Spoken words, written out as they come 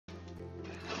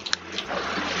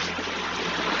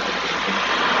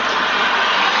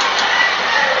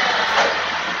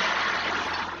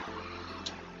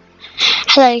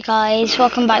Hello guys,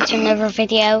 welcome back to another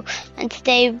video, and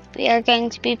today we are going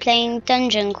to be playing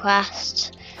Dungeon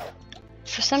Quest.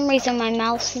 For some reason my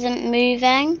mouse isn't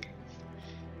moving.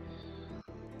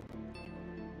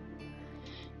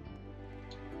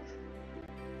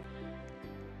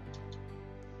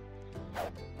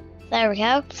 There we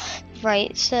go.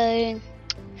 Right, so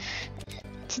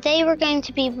today we're going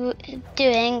to be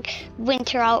doing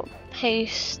Winter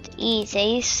Outpost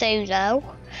Easy, Solo,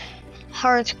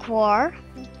 Hardcore.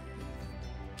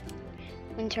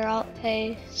 Winter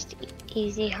Outpost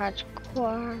Easy,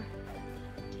 Hardcore.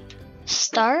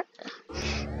 Start.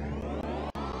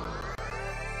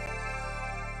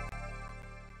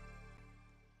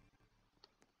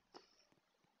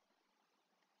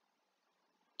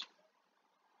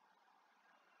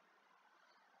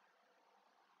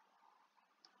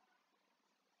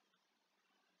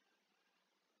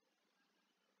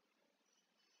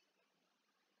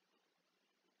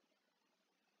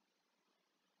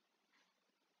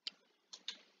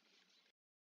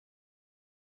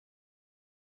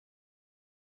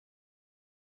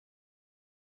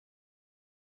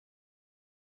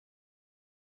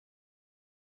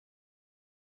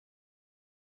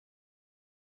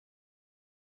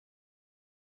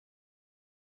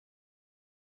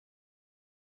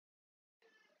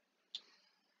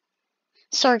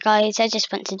 Sorry guys, I just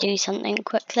went to do something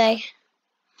quickly.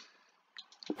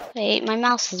 Wait, my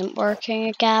mouse isn't working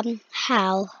again.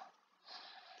 How?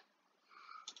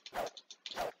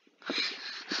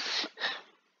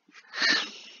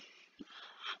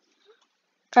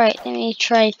 Right, let me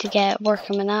try to get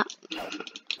working with that.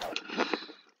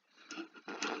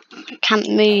 I can't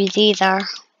move either.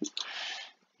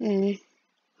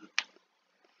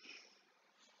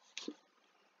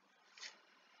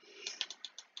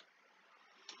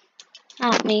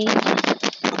 At me.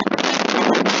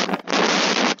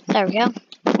 There we go.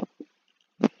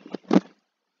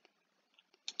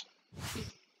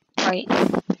 Right.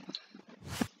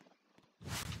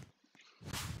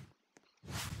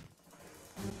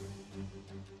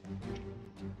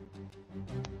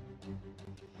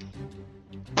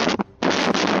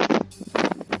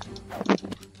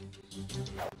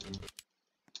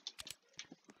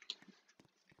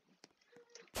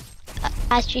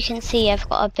 As you can see, I've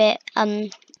got a bit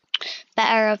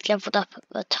better. I've leveled up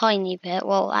a tiny bit.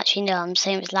 Well, actually no, I'm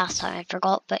same as last time. I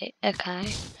forgot, but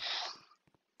okay.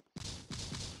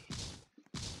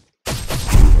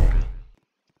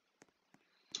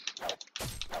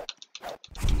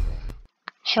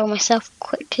 Heal myself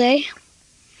quickly.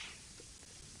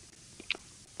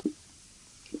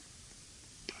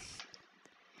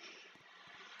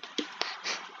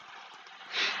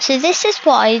 So this is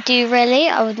what I do really.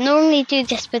 I would normally do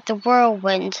this with the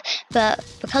whirlwind, but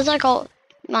because I got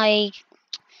my,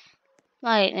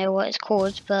 I don't know what it's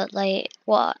called, but like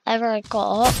whatever I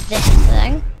got, this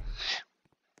thing,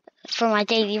 for my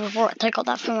daily rewards. I got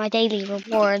that for my daily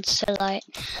rewards, so like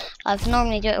I've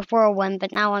normally do it with whirlwind,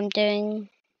 but now I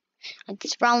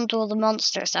just round all the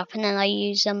monsters up and then I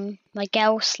use my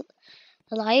gel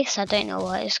slice. I don't know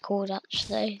what it's called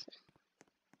actually.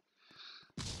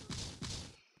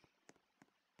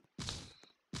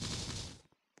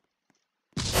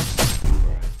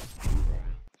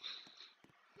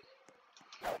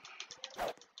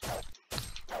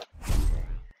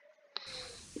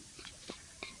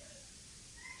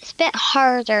 It's a bit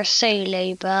harder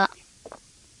solo, but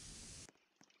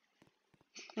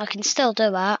I can still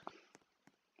do that.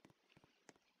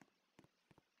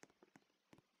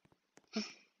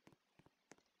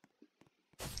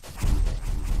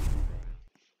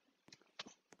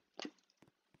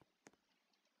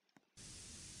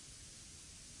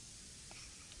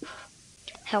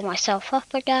 Heal myself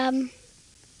up again.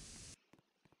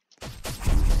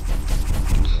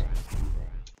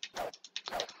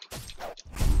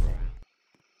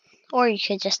 Or you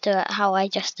could just do it how I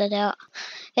just did it.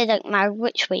 It don't matter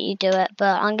which way you do it,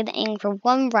 but I'm gonna aim for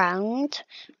 1 round,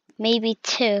 maybe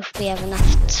 2 if we have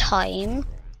enough time.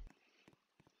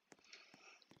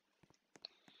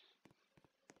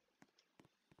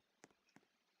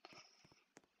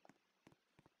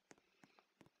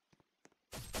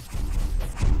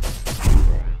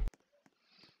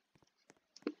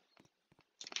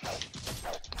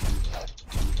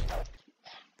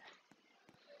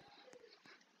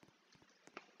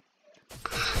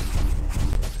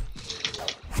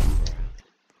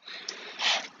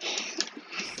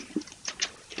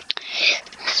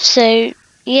 So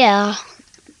yeah,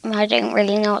 I don't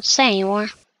really know what to say anymore.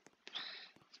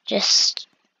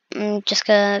 I'm just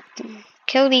gonna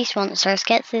kill these monsters,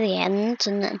 get to the end,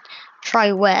 and then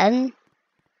try win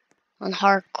on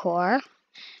hardcore.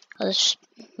 I just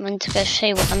wanted to go show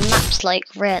you what the map's like,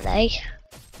 really.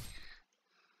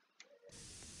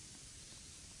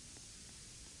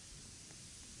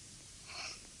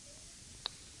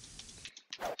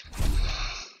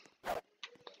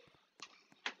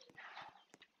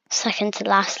 Second to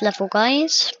last level,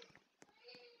 guys.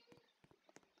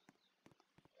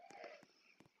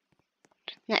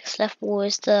 Next level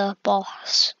is the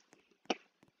boss.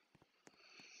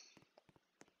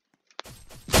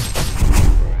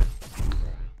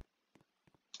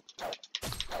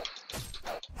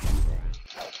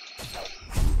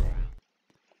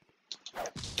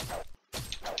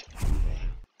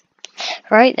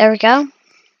 Right, there we go.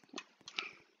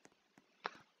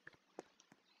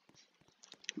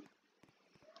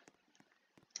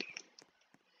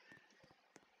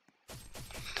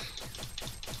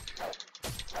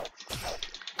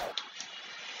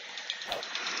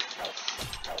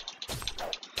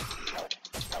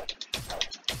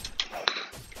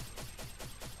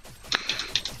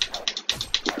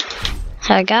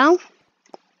 There we go.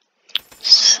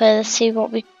 So let's see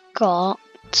what we got.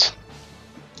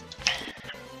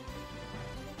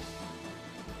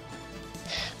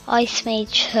 Ice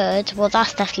Mage Hood. Well,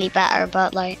 that's definitely better,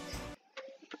 but like,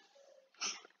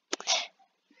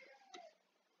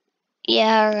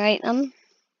 yeah, right.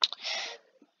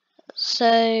 So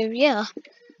yeah,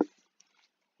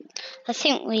 I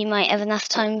think we might have enough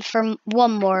time for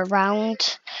one more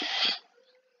round.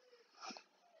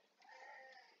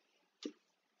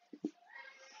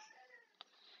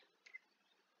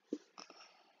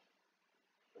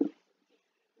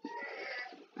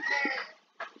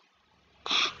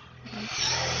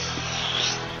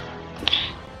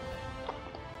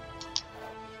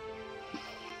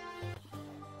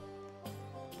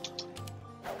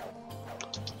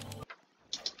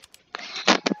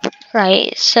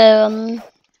 Right, so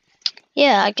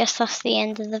yeah, I guess that's the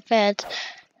end of the vid.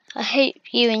 I hope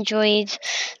you enjoyed.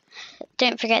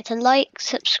 Don't forget to like,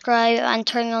 subscribe, and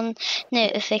turn on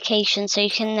notifications so you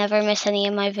can never miss any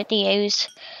of my videos.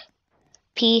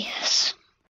 Peace.